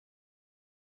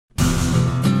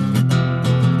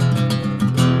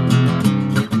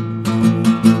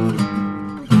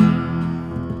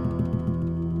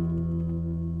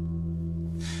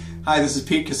Hi, this is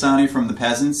Pete Cassani from the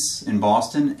Peasants in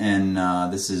Boston, and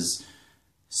this is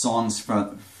Songs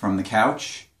from the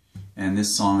Couch, and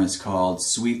this song is called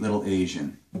Sweet Little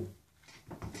Asian.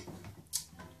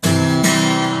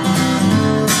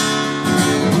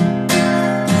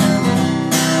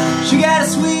 She got a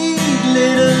sweet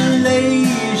little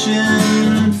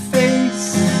Asian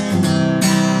face,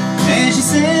 and she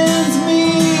sends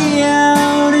me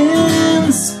out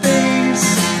in space.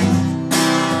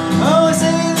 Oh, I say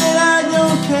that I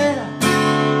don't care,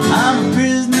 I'm a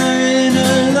prisoner in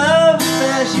a love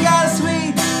affair. She got a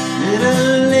sweet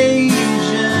little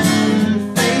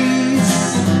Asian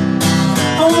face.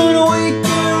 I wanna wake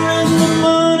her in the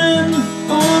morning,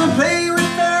 I wanna play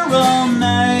with her all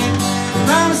night.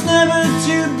 Promise never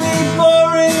to be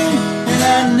boring, and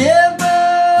I never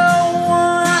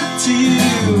want to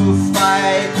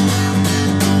fight.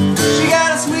 She got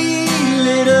a sweet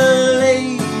little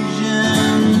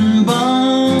Asian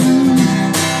bum,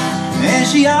 and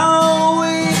she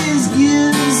always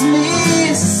gives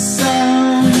me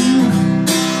some.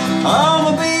 Oh,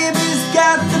 my baby's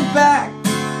got the back,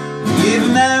 give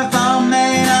him that foul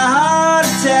man a heart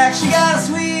attack. She got a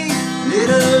sweet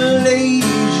little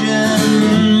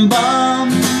Asian bum.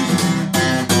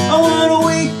 I wanna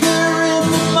wake her in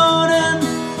the morning,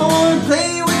 I wanna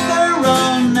play with her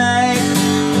all night.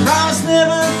 Promise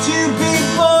never to be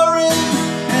boring,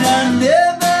 and I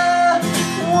never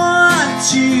want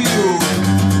to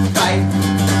fight.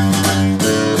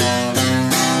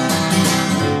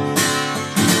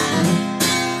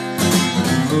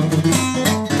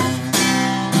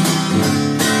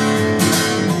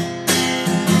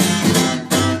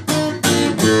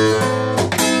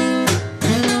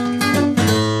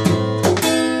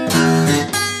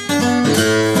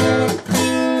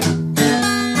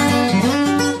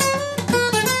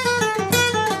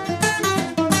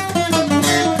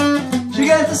 She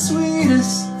got the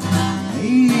sweetest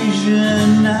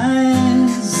Asian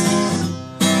eyes,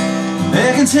 they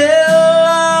can tell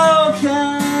all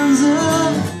kinds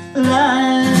of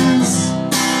lies.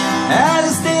 As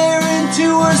I stare into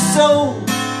her soul,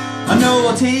 I know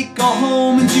I'll take her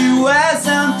home and do as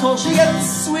I'm told. She got the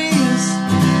sweetest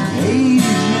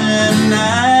Asian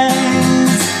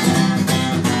eyes.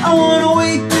 I wanna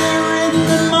wake her in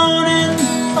the morning,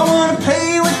 I wanna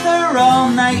play with her all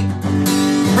night.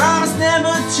 Promise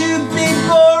never to be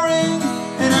boring,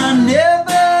 and I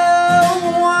never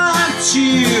want to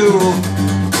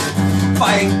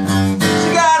fight. She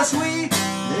got a sweet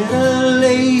little